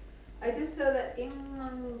marriage? I just saw that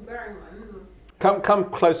Ingmar Bergman. Come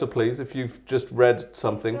closer, please, if you've just read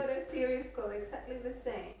something. He's got a series called exactly the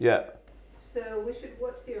same. Yeah. So we should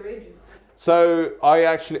watch the original. So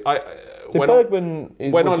Bergman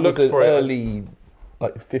was an for it, early,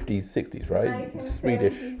 like 50s, 60s, right?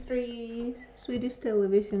 1973 Swedish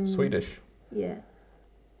television. Swedish. Yeah.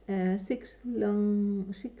 6 hour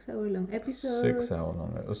long episodes. 6 hour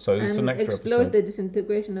long. So it's an extra explores episode. the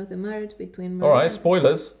disintegration of the marriage between. All right,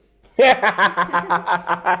 spoilers. So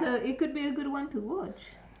it could be a good one to watch.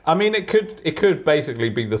 I mean, it could basically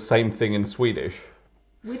be the same thing in Swedish.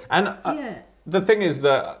 The thing is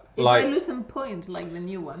that it might lose some points, like the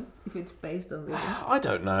new one, if it's based on this. I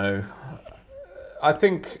don't know. I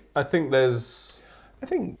think there's.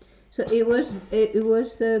 So it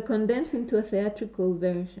was condensed into a theatrical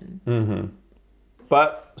version. Mm-hmm.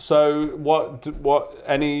 But so what?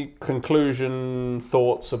 Any conclusion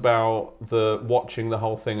thoughts about watching the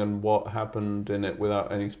whole thing and what happened in it without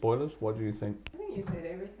any spoilers? What do you think? I think you said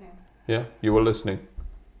everything. Yeah, you were listening,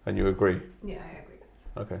 and you agree. Yeah, I agree.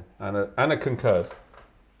 Okay, Anna concurs.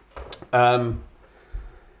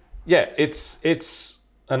 Yeah, it's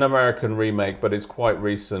an American remake, but it's quite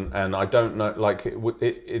recent, and I don't know. Like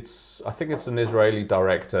it's, I think it's an Israeli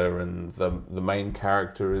director, and the main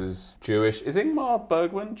character is Jewish. Is Ingmar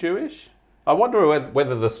Bergman Jewish? I wonder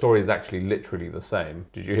whether the story is actually literally the same.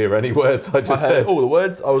 Did you hear any words I just I heard said? all the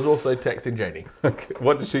words. I was also texting Janie. Okay.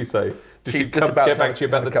 What did she say? Did she She's just about get to back have- to you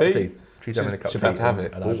about have the a cup of tea? tea. She's having a cup of about tea, to have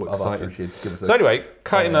it. and All I've asked her excited. if she'd give us So anyway,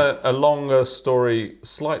 cutting a longer story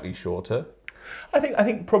slightly shorter. I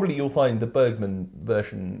think probably you'll find the Bergman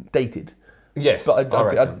version dated. Yes, But I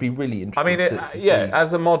reckon. I'd be really interested I mean, to yeah, see.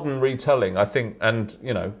 as a modern retelling, I think, and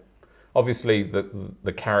obviously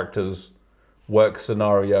the characters' work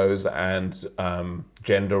scenarios and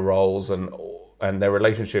gender roles and their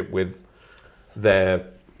relationship with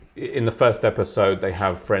in the first episode, they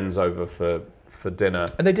have friends over for dinner.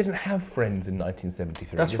 And they didn't have friends in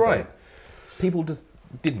 1973. That's did they? right. People just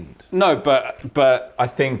didn't. No, but I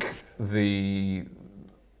think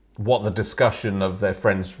what the discussion of their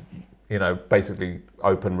friends, basically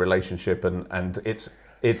open relationship and its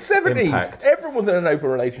 70s. impact. Everyone's in an open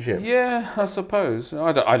relationship. Yeah, I suppose.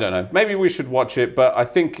 I don't know. Maybe we should watch it, but I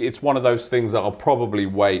think it's one of those things that I'll probably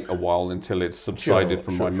wait a while until it's subsided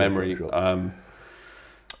from my memory. Sure.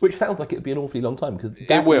 Which sounds like it would be an awfully long time, because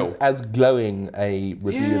that will. is as glowing a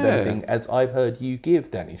review of Yeah. anything as I've heard you give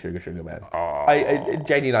Danny Sugar Man.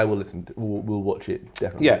 Janie and I will we'll watch it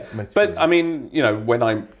definitely. Yeah, Most but probably. I mean, when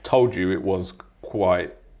I told you it was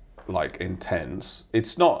quite intense,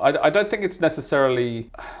 it's not. I don't think it's necessarily.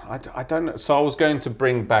 I don't know. So I was going to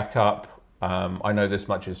bring back up. I know this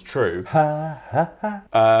much is true,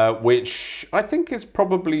 which I think is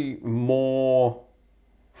probably more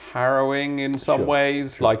harrowing in some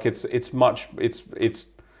ways. Sure. Like it's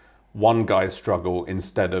one guy's struggle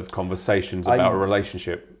instead of conversations about a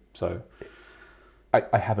relationship. So.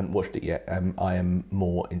 I haven't watched it yet. I am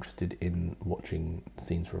more interested in watching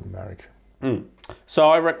scenes from marriage. So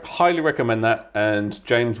I highly recommend that, and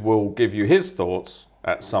James will give you his thoughts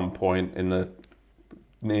at some point in the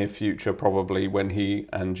near future, probably when he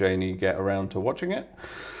and Janie get around to watching it.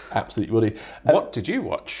 Absolutely would. What did you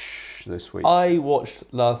watch this week? I watched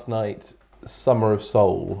last night Summer of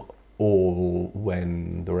Soul, or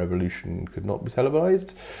When the Revolution Could Not Be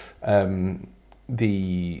Televised.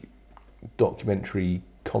 The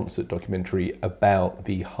concert documentary about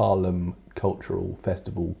the Harlem Cultural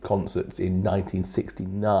Festival concerts in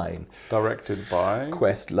 1969. Directed by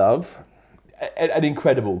Questlove. An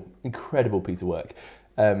incredible piece of work.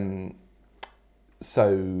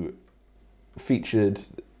 So featured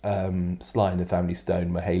Sly and the Family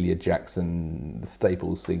Stone, Mahalia Jackson, the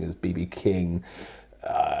Staples singers, B.B. King,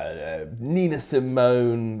 Nina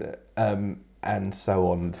Simone, and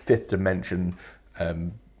so on. The Fifth Dimension.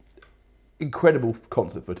 Incredible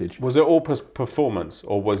concert footage. Was it all performance,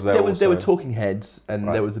 or was there also... There were talking heads, and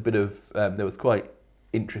Right. there was a bit of there was quite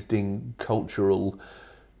interesting cultural,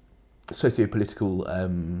 socio-political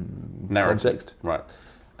narrative? context, Right.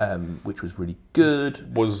 which was really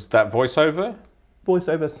good. Was that voiceover?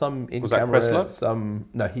 Voiceover, some in Was that camera, Questlove? some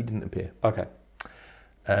no, he didn't appear. Okay.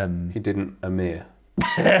 He didn't Amir.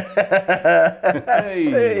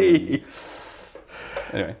 Hey.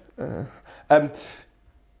 Anyway.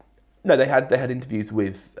 No, they had interviews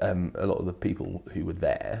with a lot of the people who were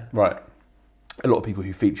there. Right. A lot of people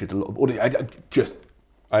who featured a lot of audio.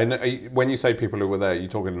 I know, when you say people who were there, are you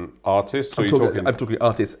talking artists, or I'm talking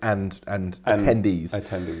artists and attendees.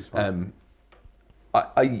 Attendees,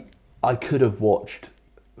 right. I could have watched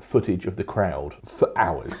footage of the crowd for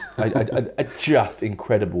hours. A just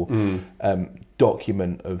incredible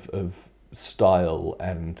document of style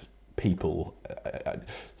and people.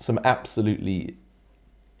 Some absolutely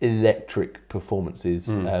electric performances.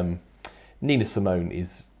 Nina Simone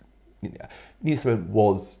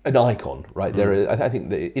was an icon, right? I think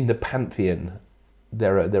that in the pantheon,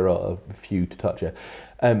 there are a few to touch her.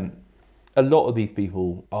 A lot of these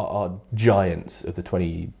people are giants of the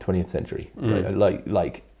 20th century, right?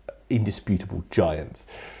 Like indisputable giants.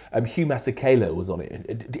 Hugh Masekela was on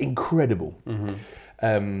it, incredible.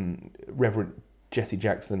 Reverend Jesse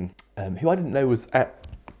Jackson, who I didn't know was at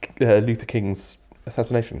Luther King's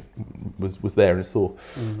assassination, was there and saw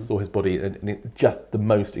his body, and just the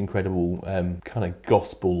most incredible kind of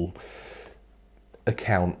gospel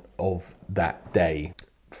account of that day,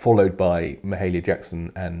 followed by Mahalia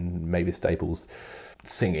Jackson and Mavis Staples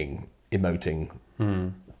singing, emoting,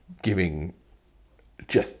 giving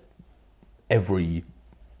just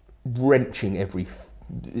wrenching every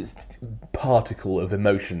particle of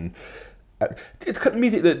emotion. It's kind of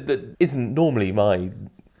music that isn't normally my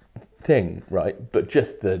thing, right? But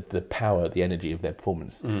just the power, the energy of their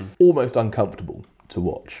performance, almost uncomfortable to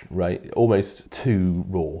watch, right? Almost too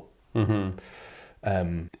raw.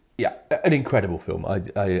 Yeah, an incredible film.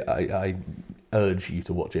 I urge you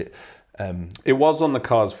to watch it. It was on the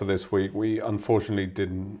cards for this week. We unfortunately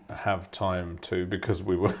didn't have time to, because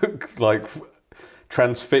we were like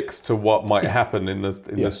transfixed to what might happen in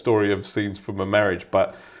the story of Scenes from a Marriage.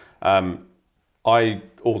 But I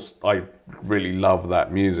really love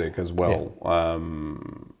that music as well. Yeah.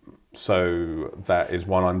 So that is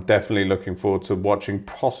one I'm definitely looking forward to watching,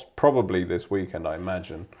 probably this weekend, I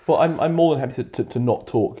imagine. Well, I'm more than happy to not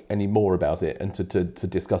talk any more about it and to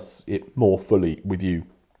discuss it more fully with you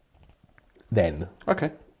then.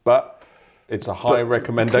 Okay, but it's a high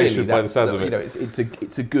recommendation by the sounds of it. You know,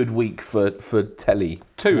 it's a good week for telly.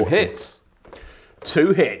 Two hits.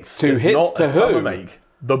 Two hits. Two It's hits not to a who? summer make.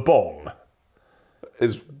 The Bong.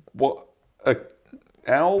 Is what a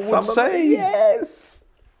owl would Summer say? make, yes.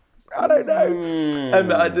 I don't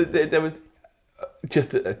know. There was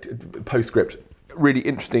just a postscript, really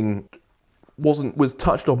interesting. Was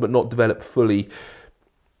touched on but not developed fully.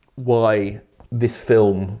 Why this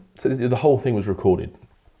film? So the whole thing was recorded.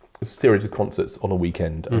 It was a series of concerts on a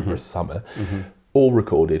weekend over a summer, all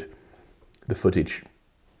recorded. The footage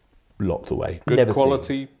locked away. Good Never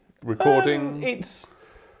quality recording, It's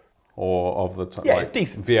or of the time, it's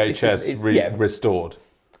decent. VHS It's restored.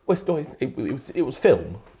 well, it was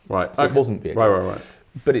film. Right. So it wasn't VHS. Right.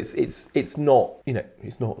 But it's not, you know,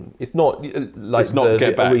 it's not like It's not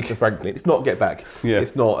Get Back. Aretha Franklin. It's not Get Back. Yeah.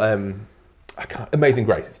 It's not Amazing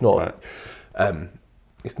Grace. It's not Right.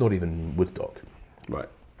 it's not even Woodstock. Right.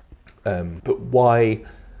 But why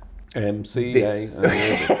MCA.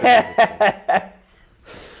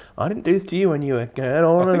 I didn't do this to you when you were going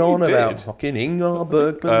on I and think on you about did. fucking Ingmar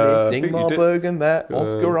Bergman I this, think you Ingmar did. Bergman that,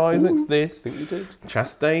 Oscar Isaacs I this, think you did.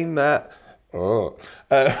 Chastain that. Oh,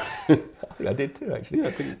 I did too actually. Yeah,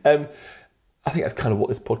 I think. I think that's kind of what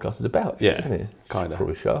this podcast is about, Yeah, isn't it? kinda.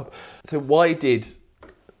 Probably sharp. So why did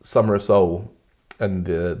Summer of Soul and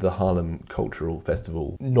the Harlem Cultural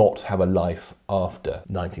Festival not have a life after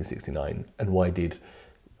 1969? And why did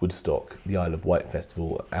Woodstock, the Isle of Wight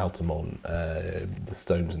Festival, Altamont, the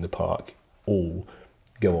Stones in the Park, all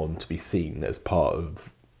go on to be seen as part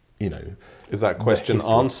of, you know... Is that question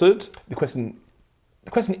history? answered? The question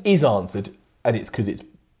is answered, and it's because it's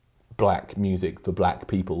black music for black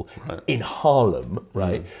people in Harlem,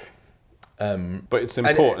 right? But it's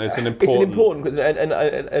important. It's an important. It's an important question,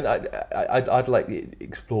 and I'd like it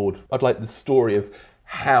explored. I'd like the story of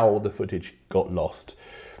how the footage got lost,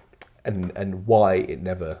 and why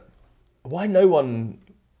no one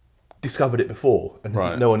discovered it before, and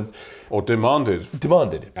Right. no one's Or demanded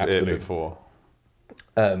demanded it before.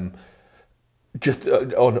 Just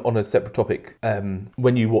on a separate topic,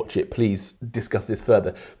 when you watch it, please discuss this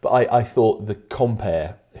further. But I thought the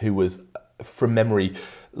compere, who was, from memory,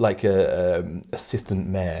 like a assistant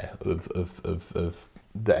mayor of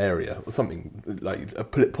the area, or something, like a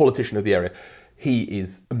politician of the area, he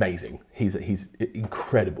is amazing. He's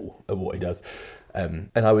incredible at what he does. And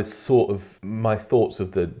I was sort of, my thoughts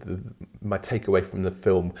of my takeaway from the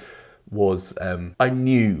film was, I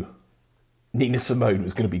knew Nina Simone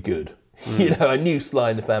was going to be good. You know, I knew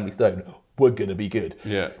Sly and the Family Stone were going to be good.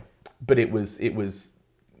 Yeah. But it was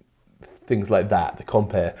things like that, the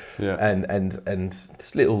compare, Yeah. and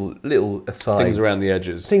just little asides. Things around the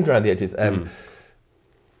edges. Things around the edges.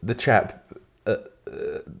 The chap at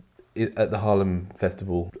the Harlem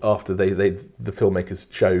Festival, after the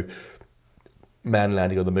filmmakers show man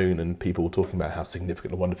landing on the moon and people talking about how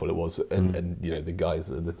significant and wonderful it was, and you know, the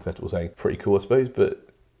guys at the festival saying, pretty cool, I suppose, but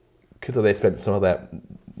could have they spent some of that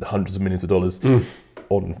hundreds of millions of dollars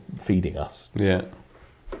on feeding us? Yeah.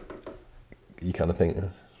 You kind of think,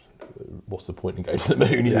 what's the point in going to the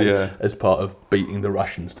moon? You know, Yeah. as part of beating the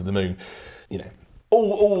Russians to the moon. You know,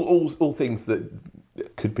 all things that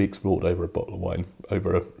could be explored over a bottle of wine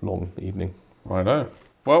over a long evening. I know.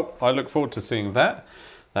 Well, I look forward to seeing that.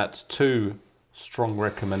 That's two strong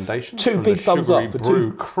recommendations. Two from big the thumbs Sugary up for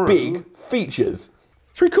Brew two crew. big features.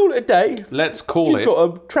 Should we call it a day? Let's call You've it.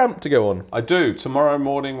 got a tramp to go on. I do. Tomorrow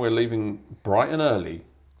morning we're leaving Brighton early.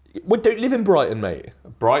 We don't live in Brighton, mate.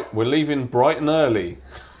 We're leaving Brighton early.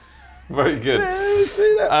 Very good.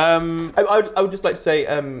 See that? I would just like to say,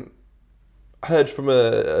 I heard from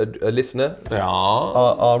a listener, Yeah.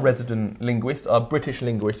 our resident linguist, our British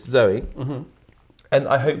linguist, Zoe, and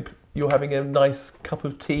I hope you're having a nice cup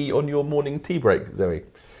of tea on your morning tea break, Zoe,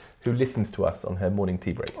 who listens to us on her morning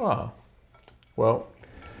tea break. Well,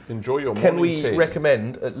 enjoy your Can morning we tea.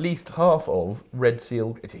 recommend at least half of Red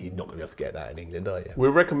Seal? You're not going to be able to get that in England, are you? We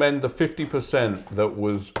recommend the 50% that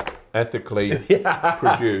was ethically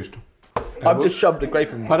produced. I've just shoved a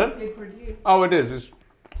grape in. Pardon? Oh, it is.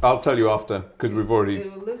 I'll tell you after because we've already.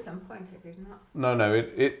 You will lose some points if it's not. No.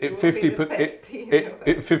 It It will 50 be the best tea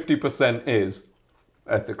it 50% is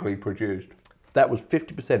ethically produced. That was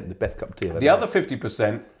 50% the best cup of tea I've The ever other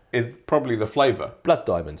 50% is probably the flavour, had. Blood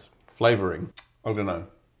diamonds. flavouring. I don't know,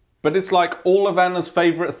 but it's like all of Anna's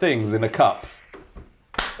favourite things in a cup,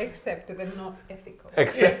 Except that they're not ethical.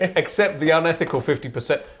 except the unethical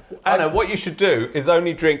 50%. Anna, what you should do is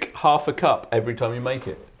only drink half a cup every time you make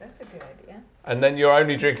it, That's a good idea. and then you're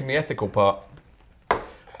only drinking the ethical part.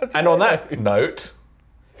 And on that note,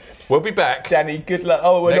 we'll be back. Danny, good luck.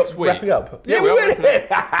 Oh, we're Next not week. wrapping up. Yeah, we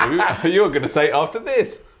are. You were going to say after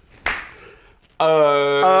this.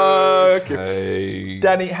 Okay.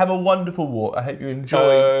 Danny, have a wonderful walk. I hope you enjoy.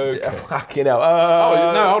 Okay. Fucking hell.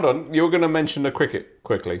 Oh, no, hold on. You were going to mention the cricket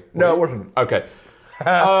quickly. No, I wasn't. Okay.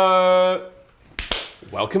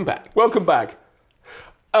 Welcome back. Welcome back.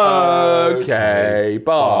 Okay,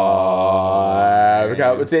 bye. Have a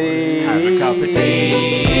cup of tea. Have a cup of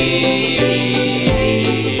tea.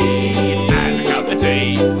 Have a cup of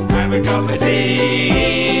tea. Have a cup of tea.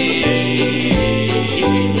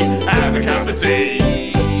 Have a cup of tea.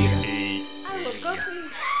 I will go for you.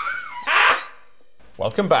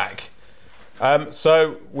 Welcome back.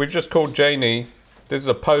 So we've just called Janie. This is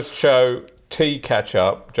a post-show tea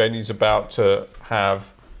catch-up. Janie's about to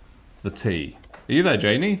have the tea. Are you there,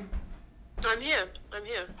 Janie? I'm here.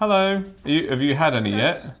 Hello. Have you had any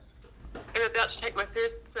yet? I'm about to take my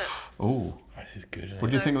first sip. Oh, This is good.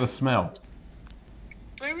 what do you think of the smell?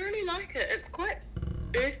 I really like it. It's quite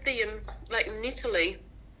earthy and like nettly.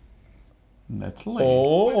 Natalie.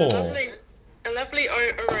 Oh. A lovely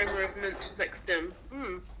aroma of mint mixed in.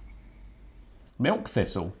 Milk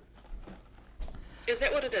thistle. Is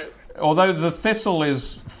that what it is? Although the thistle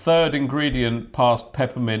is third ingredient past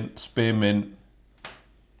peppermint, spearmint,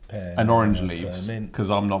 and orange leaves,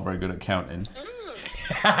 because I'm not very good at counting.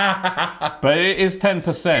 But it is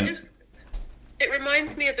 10%. It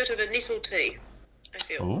reminds me a bit of a nettle tea, I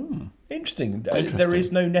feel. Ooh, Interesting. Interesting. There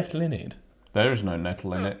is no nettle in it. there is no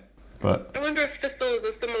nettle in it, but I wonder if thistles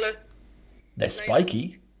are similar. They're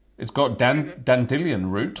spiky. it's got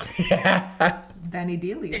dandelion root. Danny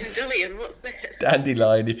Dealey. Dandelion, what's that?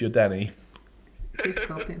 Dandelion if you're Danny. He's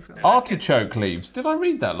copying from. Artichoke leaves. Did I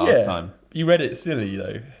read that last time? You read it silly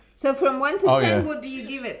though. So from 1 to Oh, 10, yeah. what do you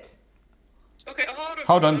give it? Okay, hold on.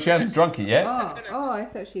 Hold on, she hasn't drunk it yet. Oh, I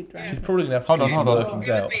thought she drank. She's probably gonna have to Hold do on, some hold on. workings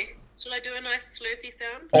Give it out. me. Shall I do a nice slurpy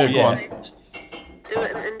sound? Oh, Go yeah. on. Do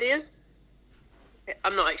it in India? Okay,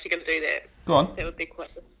 I'm not actually going to do that. Go on. That would be quite...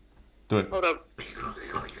 Do it. Hold on.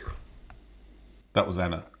 That was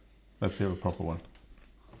Anna. Let's hear a proper one.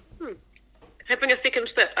 Having a second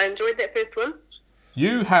sip. I enjoyed that first one.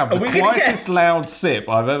 You have the we gonna quietest loud sip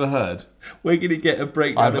I've ever heard. We're gonna get a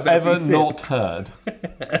breakdown I've of every ever sip. not heard.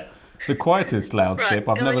 The quietest loud Right, sip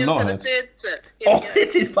I've going never in not for heard. the third sip. Here we Oh, go.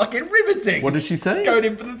 this is fucking riveting. What did she say? Going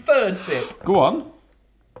in for the third sip. Go on.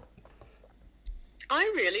 I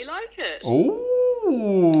really like it.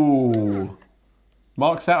 Ooh.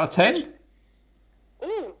 Marks out of 10?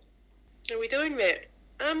 Ooh. Are we doing that?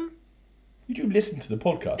 You do listen to the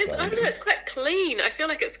podcast, I don't know, it's quite clean. I feel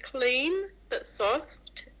like it's clean, but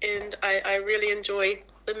soft, and I really enjoy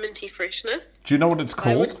the minty freshness. Do you know what it's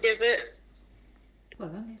I would called? give it... Well,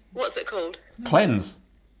 that is- What's it called? Cleanse.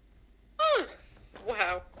 Oh,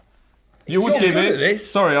 wow. You would You're give good it. at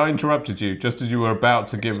this. Sorry, I interrupted you just as you were about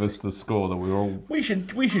to give us the score that we were all. We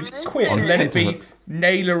should quit On and let it be tenterhooks.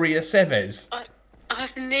 Naileria Seves.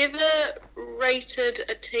 I've never rated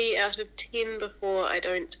a tea out of 10 before, I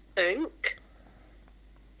don't think.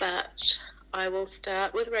 But I will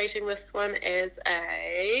start with rating this one as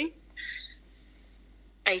a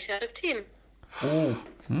 8 out of 10.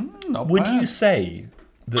 Not Would bad. you say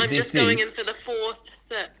that I'm this just going is? in for the fourth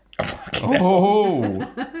sip. Oh.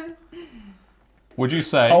 Would you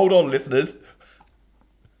say? Hold on, listeners.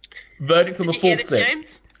 Verdict on the Did you get fourth it, sip. James?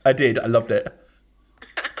 I did. I loved it.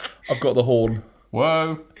 I've got the horn.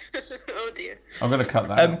 Whoa. Oh dear. I'm going to cut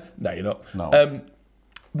that out. No, you're not. No.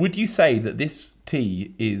 Would you say that this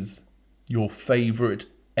tea is your favourite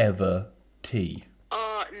ever tea?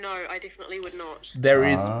 Oh, no, I definitely would not. There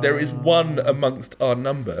is one amongst our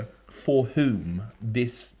number for whom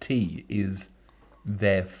this tea is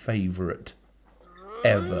their favourite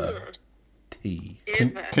ever tea.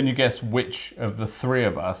 Ever. Can you guess which of the three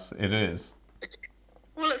of us it is?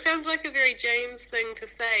 Well, it sounds like a very James thing to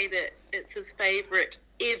say that it's his favourite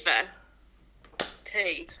ever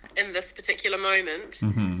tea in this particular moment.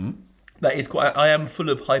 That is quite. I am full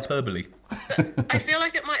of hyperbole. I feel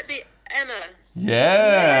like it might be Anna.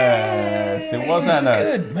 Yes, it was This is Anna.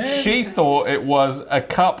 good, man. She thought it was a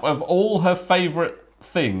cup of all her favourite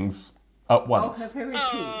things at Oh, once. her favourite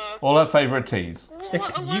Oh. All her favourite teas.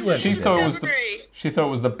 You went She for thought it Discovery.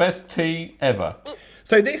 was the best tea ever.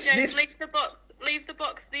 So this James, leave the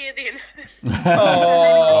box there then.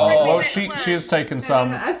 Oh, Well, she has taken teas.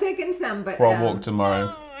 some I've taken some, but for our walk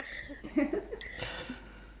tomorrow. Oh.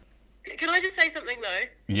 Can I just say something though?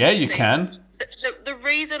 Yeah, you can. The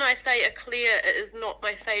reason I say Eclair is not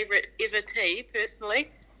my favourite ever tea,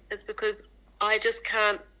 personally, is because I just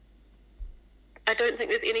can't. I don't think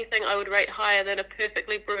there's anything I would rate higher than a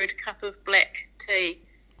perfectly brewed cup of black tea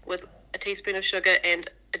with a teaspoon of sugar and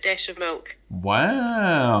a dash of milk.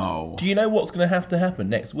 Wow. do you know what's going to happen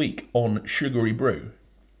next week on Sugary Brew?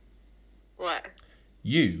 What?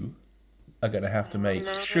 You are going to have to make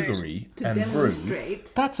No. Sugary to and brew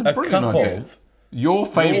demonstrate. That's a a brilliant cup idea. of Your your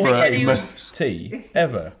favourite. favourite tea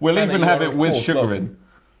ever. We'll And even you have are, it of with course, sugar welcome. in.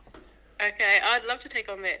 Okay, I'd love to take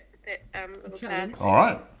on that little Challenge. task. All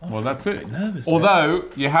right. Well, that's it. nervous, Although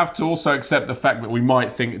you have to also accept the fact that we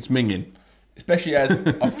might think it's minging. Especially as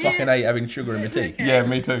I fucking hate having sugar in my tea. Yeah,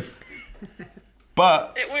 me too.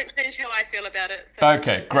 But It won't change how I feel about it. So.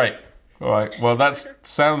 okay, great. All right. Well, that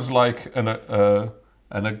sounds like an The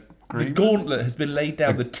agreement. gauntlet has been laid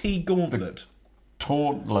down. The tea gauntlet.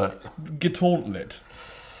 Gauntlet. Gauntlet.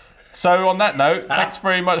 So on that note, thanks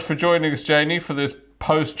very much for joining us, Janie, for this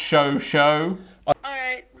post-show show. All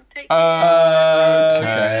right, take care.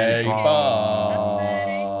 Okay, Okay, bye.